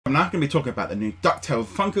I'm now going to be talking about the new Ducktales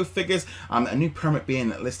Funko figures, a new permit being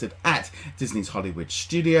listed at Disney's Hollywood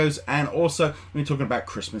Studios, and also we're talking about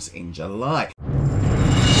Christmas in July.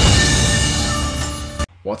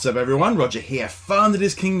 What's up everyone, Roger here from the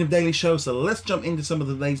DisKingdom Daily Show. So let's jump into some of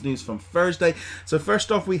today's news from Thursday. So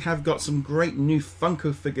first off, we have got some great new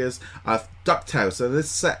Funko figures of Ducktales. So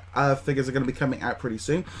this set of figures are going to be coming out pretty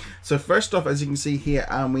soon. So first off, as you can see here,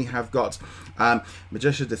 we have got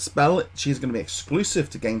Magician Dispel. She's going to be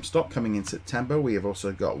exclusive to GameStop coming in September. We have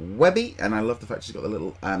also got Webby, and I love the fact she's got the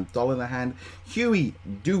little doll in her hand. Huey,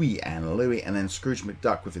 Dewey, and Louie, and then Scrooge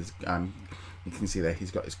McDuck with his you can see there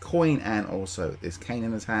he's got his coin and also his cane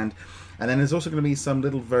in his hand. And then there's also going to be some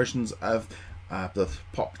little versions of the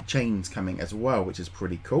pop chains coming as well, which is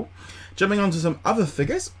pretty cool. Jumping on to some other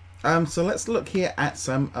figures. So let's look here at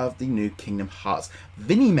some of the new Kingdom Hearts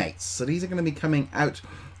Vinimates. So these are going to be coming out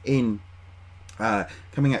in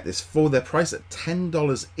coming at this for their price at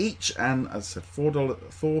 $10 each, and as I said,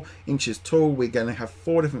 $4 inches tall. We're going to have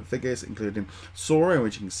 4 different figures, including Sora,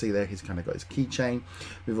 which you can see there he's kind of got his keychain.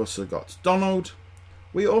 We've also got Donald,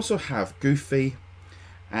 we also have Goofy,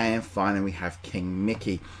 and finally we have King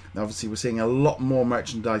Mickey. Now obviously we're seeing a lot more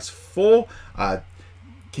merchandise for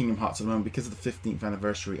Kingdom Hearts at the moment because of the 15th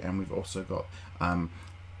anniversary, and we've also got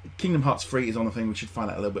Kingdom Hearts 3 is on the thing. We should find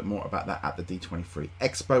out a little bit more about that at the D23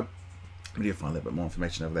 Expo. But you'll find a little bit more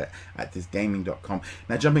information over there at disgaming.com.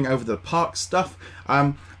 Now jumping over to the park stuff,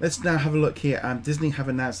 let's now have a look here. Disney have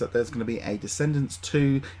announced that there's going to be a Descendants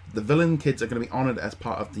 2. The villain kids are going to be honoured as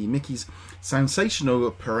part of the Mickey's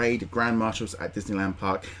Soundsational Parade Grand Marshals at Disneyland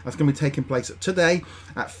Park. That's going to be taking place today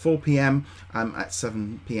at 4 PM at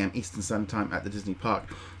 7 PM Eastern Standard Time at the Disney Park.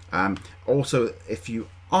 Also, if you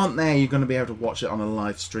aren't there, you're going to be able to watch it on a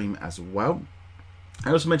live stream as well. I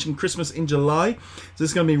also mentioned Christmas in July. So this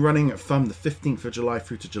is going to be running from the 15th of July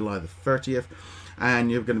through to July the 30th. And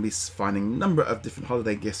you're going to be finding a number of different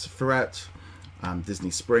holiday gifts throughout Disney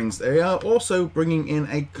Springs. They are also bringing in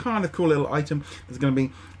a kind of cool little item. There's going to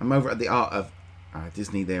be, over at the Art of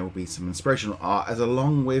Disney, there will be some inspirational art as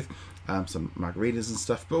along with some margaritas and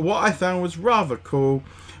stuff. But what I found was rather cool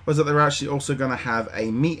was that they're actually also going to have a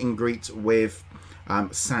meet and greet with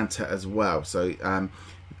Santa as well. So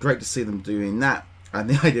great to see them doing that. And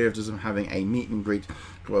the idea of just having a meet and greet,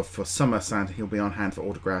 well, for Summer Santa, he'll be on hand for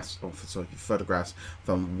autographs, or for photographs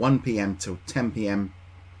from 1 PM till 10 PM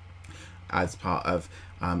as part of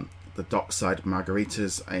the dockside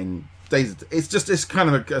margaritas and days. It's just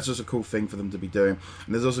a cool thing for them to be doing.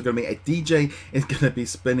 And there's also going to be a DJ is going to be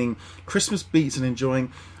spinning Christmas beats and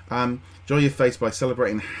enjoying your face by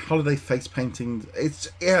celebrating holiday face painting. It's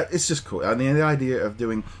just cool. I mean, the idea of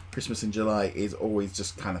doing Christmas in July is always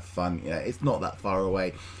just kind of fun. Yeah, it's not that far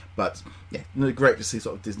away, but yeah, great to see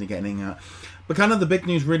sort of Disney getting out. But kind of the big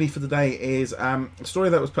news really for the day is a story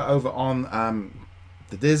that was put over on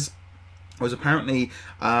the Diz. Was apparently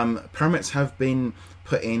permits have been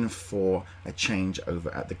put in for a change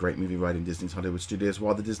over at the Great Movie Ride in Disney's Hollywood Studios.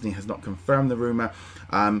 While the Disney has not confirmed the rumor,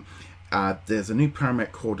 there's a new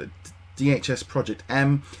permit called DHS Project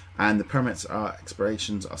M, and the permits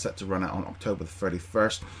expirations are set to run out on October the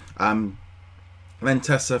 31st. Then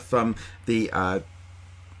Tessa from the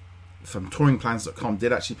from touringplans.com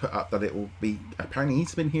did actually put up that it will be, apparently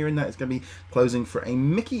he's been hearing that it's going to be closing for a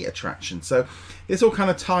Mickey attraction. So this all kind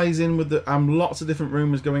of ties in with the lots of different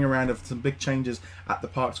rumors going around of some big changes at the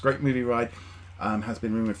parks. Great Movie Ride has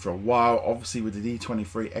been rumored for a while. Obviously with the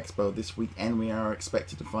D23 Expo this weekend, we are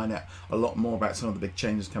expected to find out a lot more about some of the big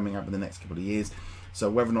changes coming up in the next couple of years. So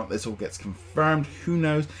whether or not this all gets confirmed, who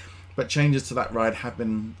knows. But changes to that ride have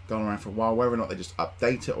been going around for a while. Whether or not they just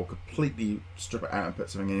update it or completely strip it out and put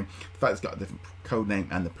something in, the fact it's got a different code name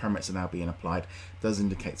and the permits are now being applied does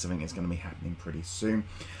indicate something is going to be happening pretty soon.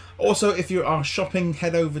 Also, if you are shopping,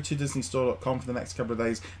 head over to disneystore.com for the next couple of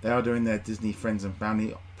days. They are doing their Disney Friends and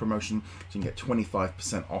Family promotion, so you can get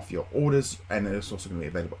 25% off your orders, and it's also going to be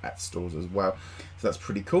available at stores as well. So that's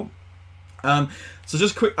pretty cool. So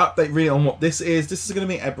just a quick update really on what this is. This is going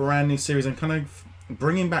to be a brand new series. I'm kind of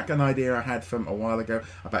bringing back an idea I had from a while ago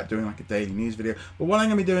about doing like a daily news video. But what I'm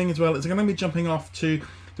going to be doing as well is I'm going to be jumping off to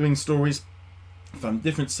doing stories from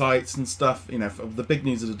different sites and stuff, you know, of the big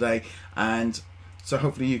news of the day. And so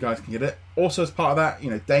hopefully you guys can get it. Also, as part of that, you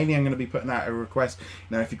know, daily I'm going to be putting out a request.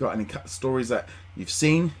 You know, if you've got any stories that you've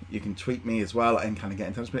seen. You can tweet me as well and kind of get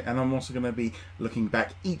in touch with me. And I'm also going to be looking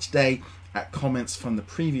back each day at comments from the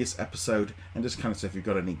previous episode, and just kind of, so if you've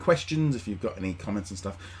got any questions, if you've got any comments and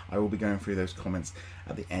stuff, I will be going through those comments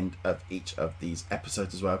at the end of each of these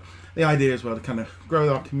episodes as well. The idea as well to kind of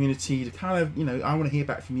grow our community, to kind of, you know, I want to hear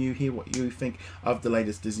back from you, hear what you think of the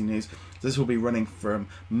latest Disney news. So this will be running from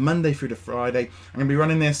Monday through to Friday. I'm going to be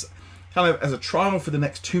running this kind of as a trial for the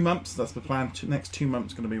next 2 months. That's the plan. Next 2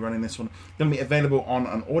 months going to be running this one. Going to be available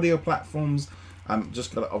on audio platforms.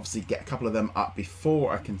 Just got to obviously get a couple of them up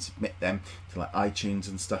before I can submit them to like iTunes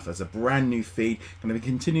and stuff as a brand new feed. Going to be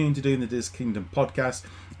continuing to do the DisKingdom podcast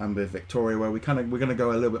with Victoria, where we're going to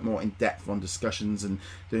go a little bit more in depth on discussions and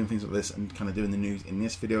doing things like this, and kind of doing the news in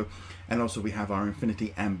this video. And also we have our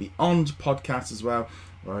Infinity and Beyond podcast as well,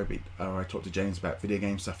 where I talk to James about video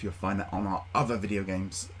game stuff. You'll find that on our other video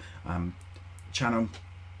games channel.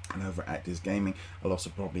 And over at DisGaming, I'll also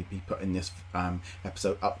probably be putting this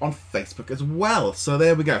episode up on Facebook as well. So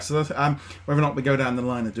there we go. So whether or not we go down the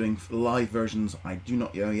line of doing live versions, I do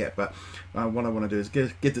not know yet. But what I want to do is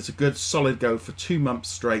give this a good solid go for 2 months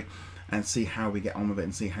straight, and see how we get on with it,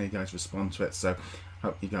 and see how you guys respond to it. So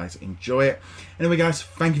hope you guys enjoy it. Anyway, guys,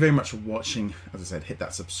 thank you very much for watching. As I said, hit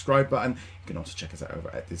that subscribe button. You can also check us out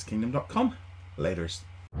over at DisKingdom.com. Laters.